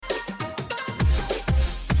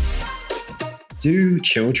Do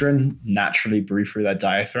children naturally breathe through their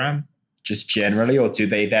diaphragm just generally, or do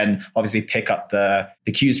they then obviously pick up the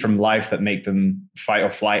cues from life that make them fight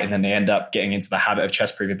or flight, and then they end up getting into the habit of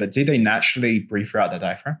chest breathing? But do they naturally breathe throughout their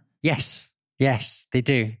diaphragm? Yes, they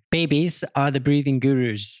do. Babies are the breathing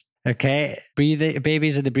gurus. Okay,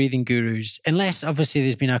 babies are the breathing gurus, unless obviously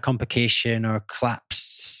there's been a complication or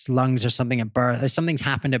collapsed lungs or something at birth. If something's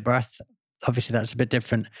happened at birth, obviously that's a bit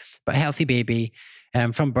different. But a healthy baby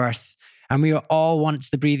from birth, and we are all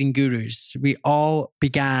once the breathing gurus. We all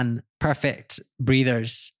began perfect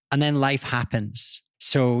breathers, and then life happens.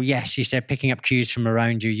 So yes, you said picking up cues from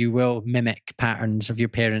around you. You will mimic patterns of your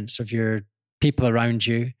parents, of your people around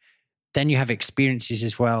you. Then you have experiences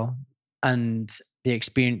as well, and the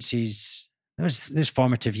experiences, there's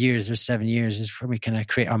formative years, there's 7 years is where we kind of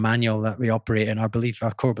create our manual that we operate in, our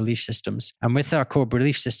core belief systems. And with our core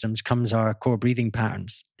belief systems comes our core breathing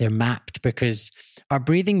patterns. They're mapped because our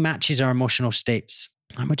breathing matches our emotional states.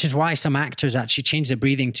 Which is why some actors actually change their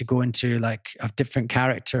breathing to go into like a different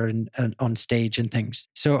character and on stage and things.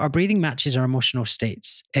 So our breathing matches our emotional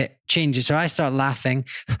states. It changes. So I start laughing,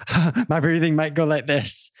 my breathing might go like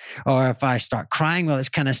this. Or if I start crying, well, it's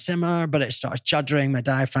kind of similar, but it starts juddering, my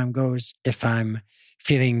diaphragm goes. If I'm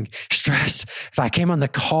feeling stressed, if I came on the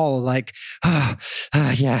call like,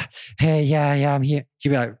 yeah, I'm here.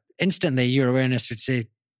 You'd be like, instantly your awareness would say,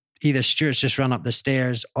 either Stuart's just run up the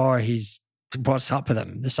stairs or what's up with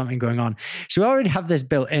them? There's something going on. So we already have this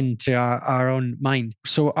built into our own mind.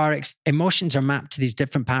 So our emotions are mapped to these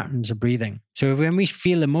different patterns of breathing. So when we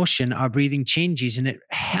feel emotion, our breathing changes, and it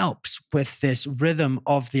helps with this rhythm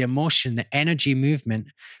of the emotion, the energy movement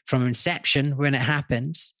from inception when it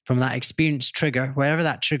happens, from that experience trigger, wherever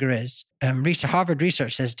that trigger is. Harvard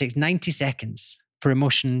research says it takes 90 seconds for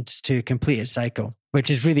emotions to complete its cycle, which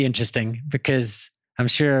is really interesting because I'm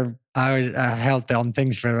sure I held on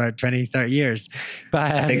things for about 20, 30 years.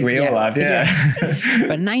 But I think we all have, yeah.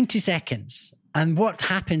 But 90 seconds. And what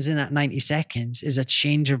happens in that 90 seconds is a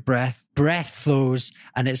change of breath. Breath flows,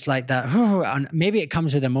 and it's like that. And maybe it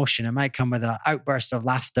comes with emotion. It might come with an outburst of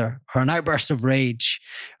laughter or an outburst of rage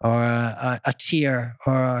or a tear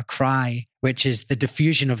or a cry, which is the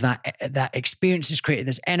diffusion of that experience has created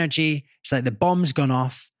this energy. It's like the bomb's gone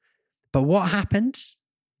off. But what happens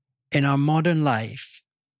in our modern life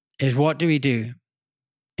is, what do?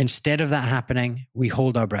 Instead of that happening, we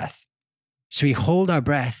hold our breath. So we hold our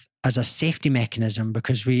breath as a safety mechanism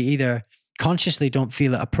because we either consciously don't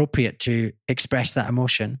feel it appropriate to express that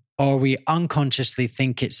emotion, or we unconsciously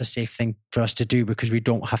think it's a safe thing for us to do because we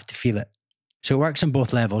don't have to feel it. So it works on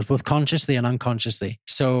both levels, both consciously and unconsciously.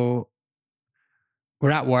 So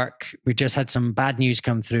we're at work. We just had some bad news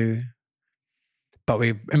come through, but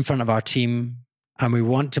we're in front of our team, and we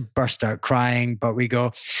want to burst out crying, but we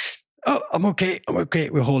go, oh, I'm okay.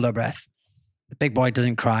 We hold our breath. The big boy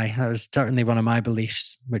doesn't cry. That was certainly one of my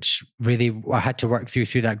beliefs, which really I had to work through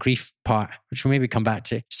that grief part, which we'll maybe come back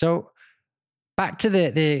to. So back to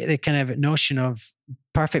the kind of notion of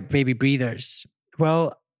perfect baby breathers.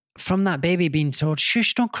 Well, from that baby being told,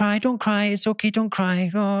 shush, don't cry, it's okay, don't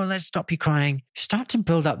cry. Oh, let's stop you crying. Start to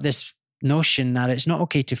build up this notion that it's not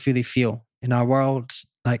okay to fully feel. In our world,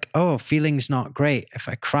 like, oh, feeling's not great. If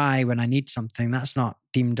I cry when I need something, that's not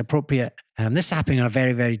deemed appropriate. This is happening on a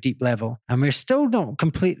very, very deep level. And we're still not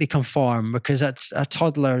completely conform because a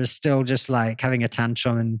toddler is still just like having a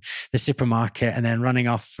tantrum in the supermarket and then running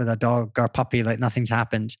off with a dog or puppy like nothing's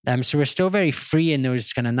happened. So we're still very free in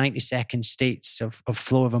those kind of 90-second states of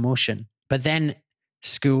flow of emotion. But then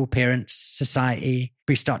school, parents, society,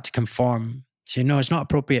 we start to conform. So, it's not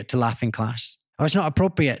appropriate to laugh in class. Or it's not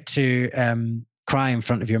appropriate to cry in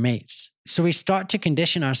front of your mates. So we start to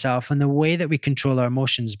condition ourselves, and the way that we control our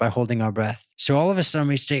emotions by holding our breath. So all of a sudden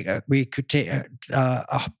we could take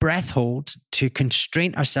a breath hold to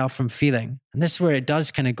constrain ourselves from feeling. And this is where it does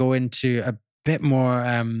kind of go into a bit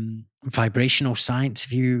more vibrational science,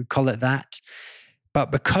 if you call it that. But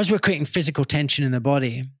because we're creating physical tension in the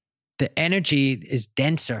body, the energy is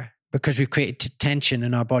denser because we've created tension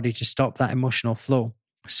in our body to stop that emotional flow.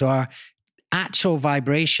 So our actual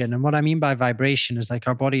vibration, and what I mean by vibration is like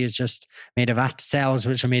our body is just made of cells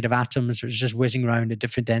which are made of atoms which are just whizzing around at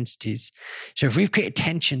different densities. So if we've created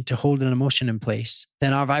tension to hold an emotion in place,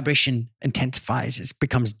 then our vibration intensifies, it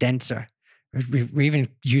becomes denser. We even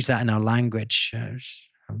use that in our language.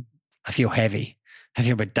 I feel heavy, I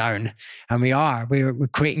feel a bit down. And we're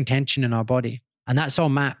creating tension in our body. And that's all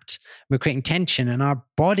mapped. We're creating tension, and our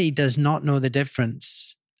body does not know the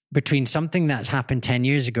difference between something that's happened 10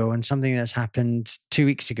 years ago and something that's happened 2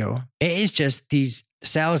 weeks ago. It is just these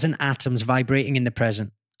cells and atoms vibrating in the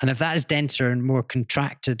present. And if that is denser and more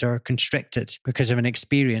contracted or constricted because of an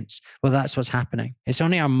experience, well, that's what's happening. It's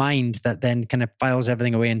only our mind that then kind of files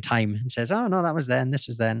everything away in time and says, oh, no, that was then, this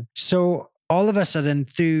was then. So all of a sudden,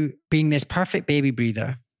 through being this perfect baby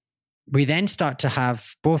breather, we then start to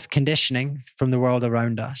have both conditioning from the world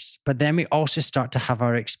around us, but then we also start to have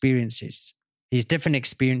our experiences. These different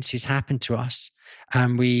experiences happen to us,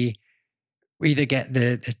 and we either get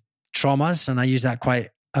the traumas, and I use that quite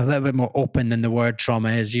a little bit more open than the word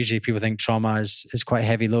trauma is. Usually people think trauma is quite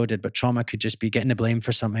heavy loaded, but trauma could just be getting the blame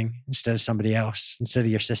for something instead of somebody else, instead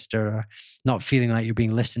of your sister, or not feeling like you're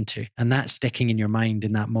being listened to. And that's sticking in your mind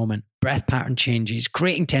in that moment. Breath pattern changes,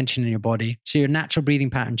 creating tension in your body. So your natural breathing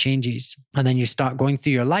pattern changes. And then you start going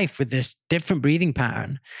through your life with this different breathing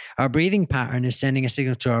pattern. Our breathing pattern is sending a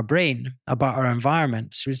signal to our brain about our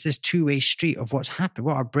environment. So it's this two-way street of what's happened,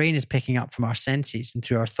 what our brain is picking up from our senses and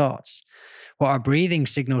through our thoughts. What our breathing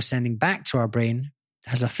signal is sending back to our brain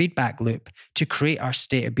has a feedback loop to create our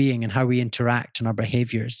state of being and how we interact and our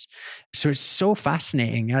behaviors. So it's so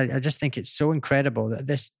fascinating. I just think it's so incredible that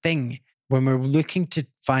this thing, when we're looking to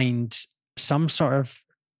find some sort of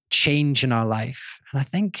change in our life, and I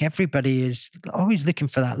think everybody is always looking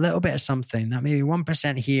for that little bit of something, that maybe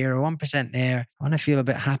 1% here or 1% there. I want to feel a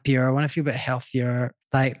bit happier. I want to feel a bit healthier.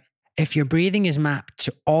 Like if your breathing is mapped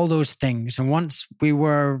to all those things, and once we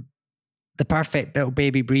were the perfect little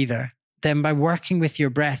baby breather, then by working with your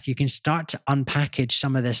breath, you can start to unpackage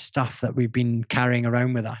some of this stuff that we've been carrying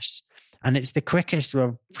around with us. And it's the quickest,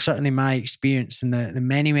 well, certainly my experience and the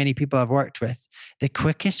many, many people I've worked with, the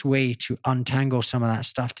quickest way to untangle some of that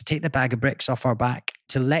stuff, to take the bag of bricks off our back,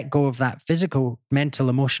 to let go of that physical, mental,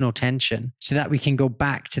 emotional tension so that we can go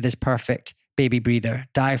back to this perfect baby breather.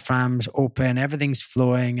 Diaphragms open, everything's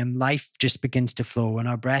flowing, and life just begins to flow. When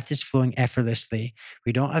our breath is flowing effortlessly,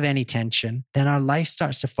 we don't have any tension, then our life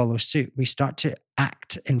starts to follow suit. We start to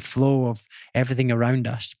act in flow of everything around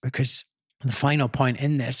us, because the final point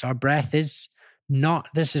in this, our breath is not,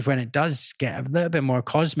 this is when it does get a little bit more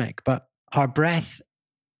cosmic, but our breath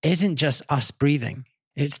isn't just us breathing.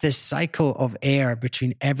 It's this cycle of air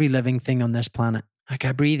between every living thing on this planet. Like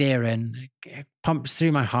I breathe air in, it pumps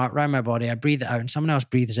through my heart, around my body. I breathe it out and someone else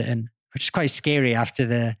breathes it in, which is quite scary after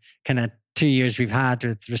the kind of 2 years we've had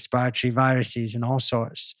with respiratory viruses and all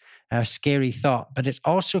sorts. A scary thought, but it's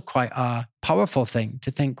also quite a powerful thing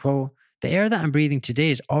to think, well, the air that I'm breathing today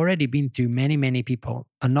has already been through many, many people,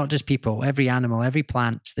 and not just people, every animal, every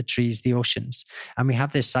plant, the trees, the oceans. And we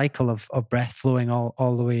have this cycle of breath flowing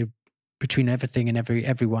all the way between everything and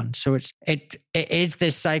everyone. So it is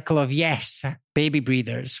this cycle of, yes, baby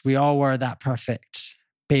breathers. We all were that perfect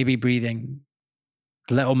baby breathing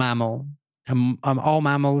little mammal. And all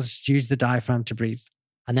mammals use the diaphragm to breathe.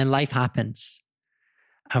 And then life happens.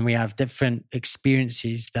 And we have different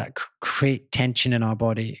experiences that create tension in our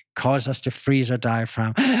body, cause us to freeze our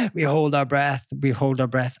diaphragm. We hold our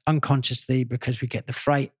breath unconsciously because we get the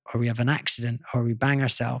fright, or we have an accident, or we bang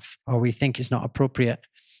ourselves, or we think it's not appropriate,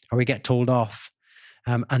 or we get told off.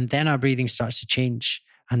 And then our breathing starts to change.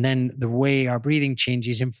 And then the way our breathing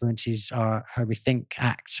changes influences how we think,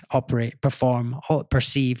 act, operate, perform,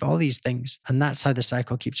 perceive, all these things. And that's how the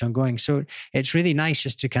cycle keeps on going. So it's really nice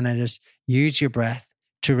just to kind of just use your breath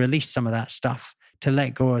to release some of that stuff, to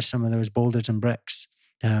let go of some of those boulders and bricks,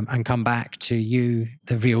 and come back to you,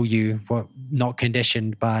 the real you, not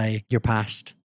conditioned by your past.